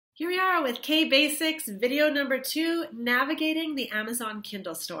Here we are with K-Basics video number 2, navigating the Amazon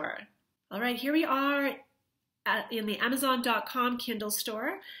Kindle store. All right, here we are in the Amazon.com Kindle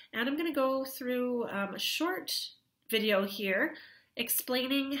store, and I'm going to go through a short video here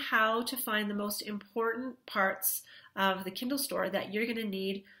explaining how to find the most important parts of the Kindle store that you're going to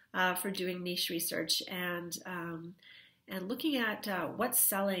need for doing niche research and looking at what's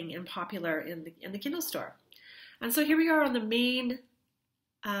selling and popular in the Kindle store. And so here we are on the main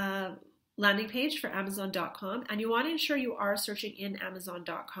landing page for Amazon.com, and you want to ensure you are searching in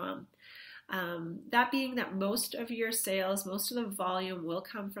Amazon.com. That being that most of your sales, most of the volume will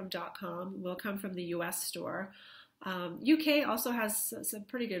come from .com, will come from the US store. UK also has some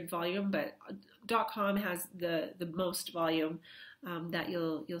pretty good volume, but .com has the most volume that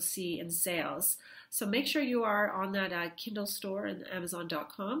you'll see in sales. So make sure you are on that Kindle store in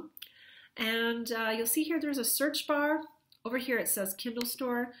Amazon.com. And you'll see here there's a search bar. Over here it says Kindle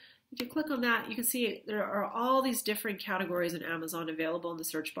store. If you click on that, you can see there are all these different categories in Amazon available in the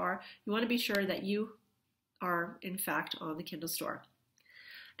search bar. You want to be sure that you are in fact on the Kindle store.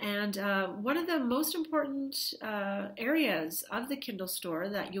 And one of the most important areas of the Kindle store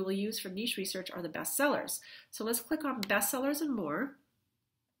that you will use for niche research are the bestsellers. So let's click on bestsellers and more.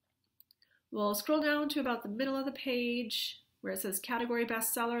 We'll scroll down to about the middle of the page where it says category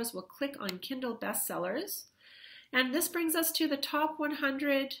bestsellers. We'll click on Kindle bestsellers. And this brings us to the top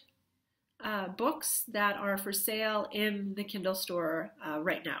 100 books that are for sale in the Kindle store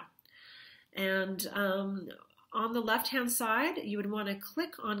right now. And on the left-hand side, you would want to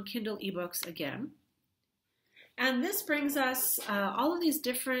click on Kindle eBooks again. And this brings us all of these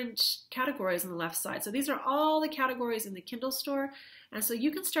different categories on the left side. So these are all the categories in the Kindle store. And so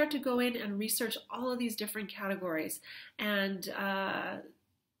you can start to go in and research all of these different categories and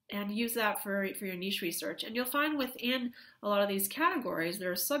use that for your niche research. And you'll find within a lot of these categories, there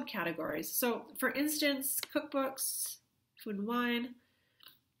are subcategories. So for instance, cookbooks, food and wine,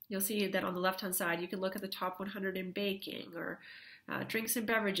 you'll see that on the left-hand side, you can look at the top 100 in baking or drinks and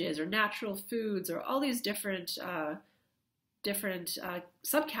beverages or natural foods or all these different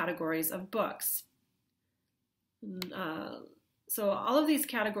subcategories of books. So all of these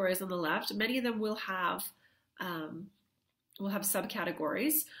categories on the left, many of them will have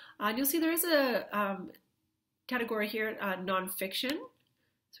subcategories. And you'll see there is a category here, nonfiction.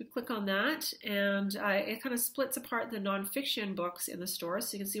 So we click on that, and it kind of splits apart the nonfiction books in the store.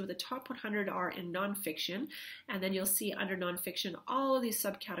 So you can see what the top 100 are in nonfiction, and then you'll see under nonfiction all of these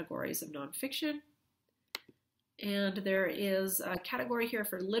subcategories of nonfiction. And there is a category here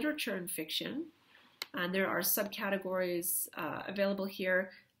for literature and fiction, and there are subcategories available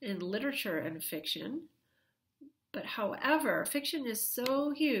here in literature and fiction. But however, fiction is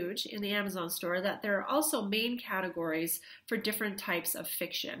so huge in the Amazon store that there are also main categories for different types of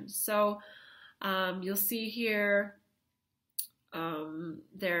fiction. So you'll see here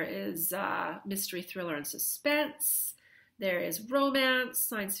there is mystery, thriller, and suspense. There is romance,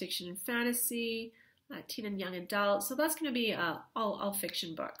 science fiction and fantasy, teen and young adult. So that's going to be all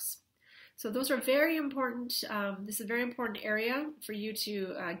fiction books. So those are very important. This is a very important area for you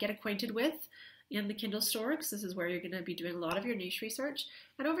to get acquainted with in the Kindle store, because this is where you're going to be doing a lot of your niche research.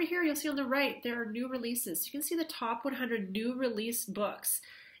 And over here, you'll see on the right, there are new releases. You can see the top 100 new released books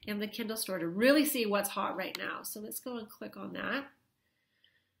in the Kindle store to really see what's hot right now. So let's go and click on that.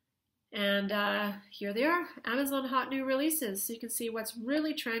 And here they are, Amazon Hot New Releases. So you can see what's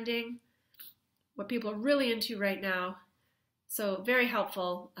really trending, what people are really into right now. So very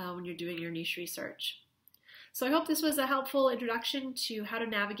helpful when you're doing your niche research. So I hope this was a helpful introduction to how to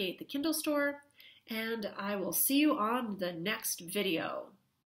navigate the Kindle store, and I will see you on the next video.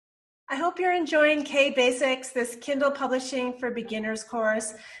 I hope you're enjoying K-Basics, this Kindle Publishing for Beginners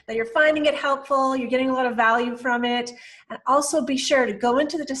course, that you're finding it helpful, you're getting a lot of value from it. And also be sure to go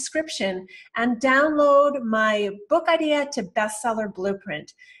into the description and download my book idea to bestseller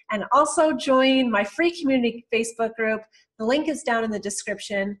blueprint. And also join my free community Facebook group. The link is down in the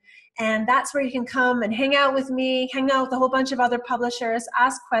description. And that's where you can come and hang out with me, hang out with a whole bunch of other publishers,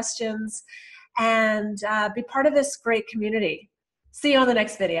 ask questions, and be part of this great community. See you on the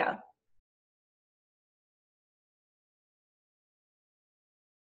next video.